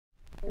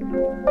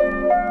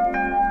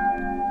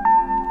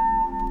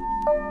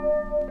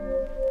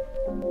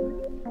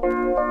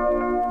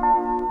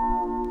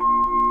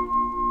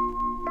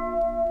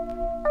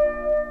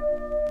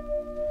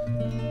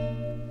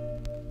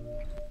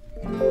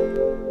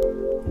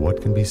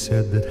What can be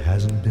said that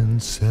hasn't been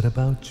said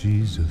about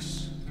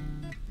Jesus?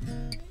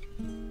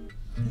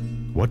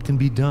 What can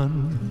be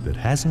done that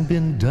hasn't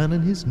been done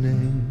in His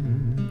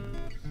name?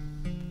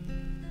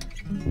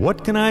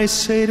 What can I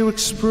say to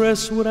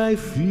express what I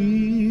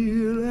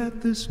feel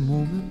at this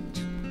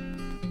moment?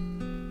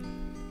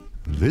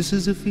 This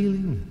is a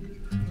feeling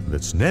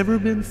that's never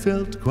been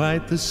felt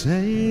quite the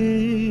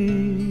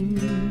same.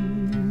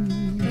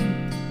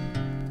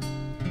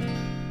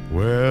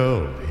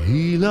 Well,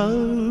 He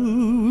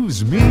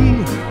loves me,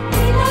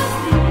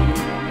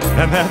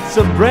 and that's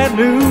a brand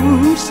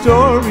new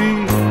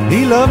story.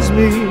 He loves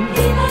me,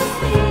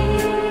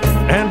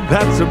 and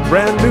that's a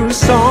brand new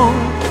song.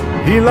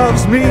 He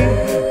loves me,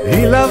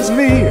 He loves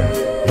me,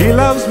 He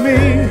loves me,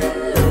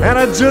 and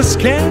I just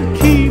can't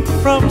keep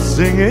from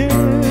singing.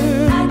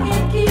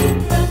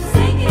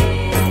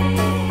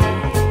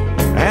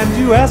 And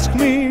you ask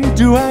me,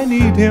 do I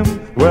need Him?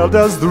 Well,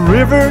 does the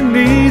river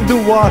need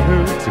the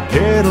water to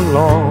get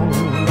along?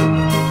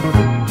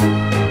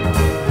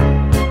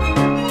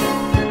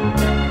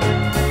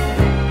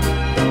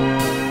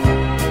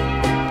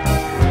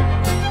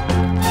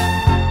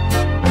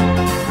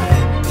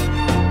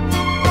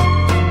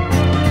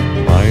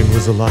 Mine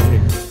was a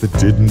life that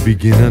didn't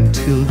begin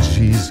until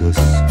Jesus.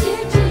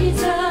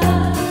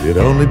 It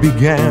only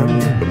began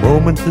the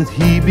moment that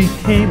He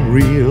became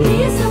real.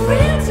 He is so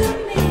real to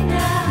me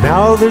now.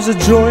 Now there's a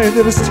joy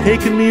that has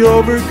taken me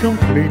over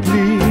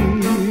completely.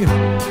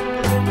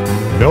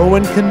 No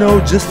one can know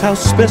just how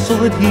special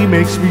that He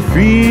makes me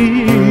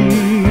feel.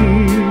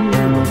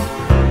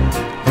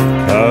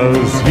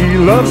 'Cause He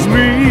loves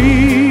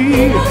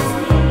me,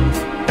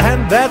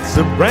 and that's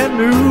a brand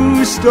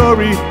new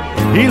story.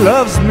 He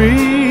loves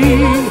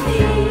me,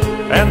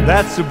 and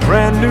that's a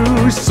brand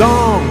new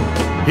song.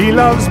 He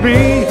loves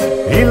me,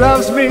 He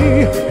loves me,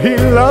 He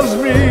loves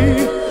me,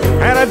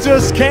 and I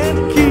just can't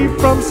keep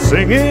from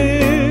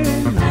singing.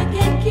 I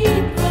can't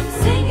keep from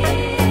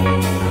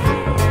singing.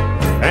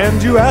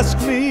 And you ask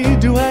me,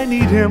 do I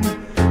need Him?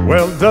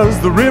 Well, does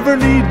the river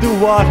need the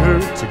water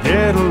to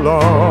get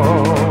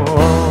along?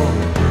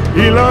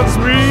 He loves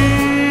me,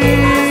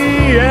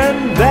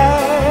 and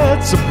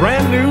that's a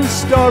brand new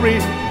story.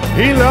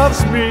 He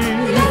loves me,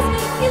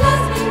 He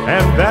loves me,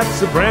 and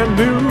that's a brand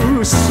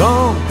new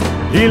song.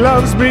 He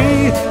loves me,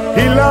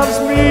 He loves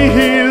me,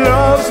 He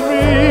loves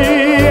me,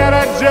 and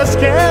I just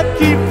can't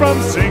keep from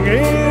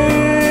singing.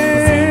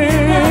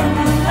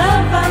 the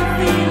love I'm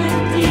feeling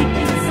deep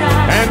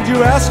inside. And you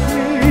ask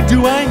me, do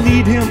I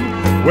need Him?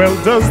 Well,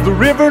 does the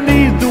river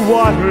need the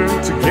water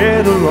to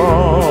get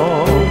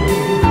along?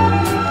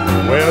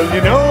 Well,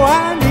 you know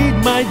I need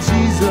my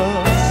Jesus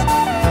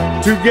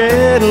to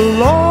get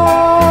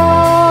along.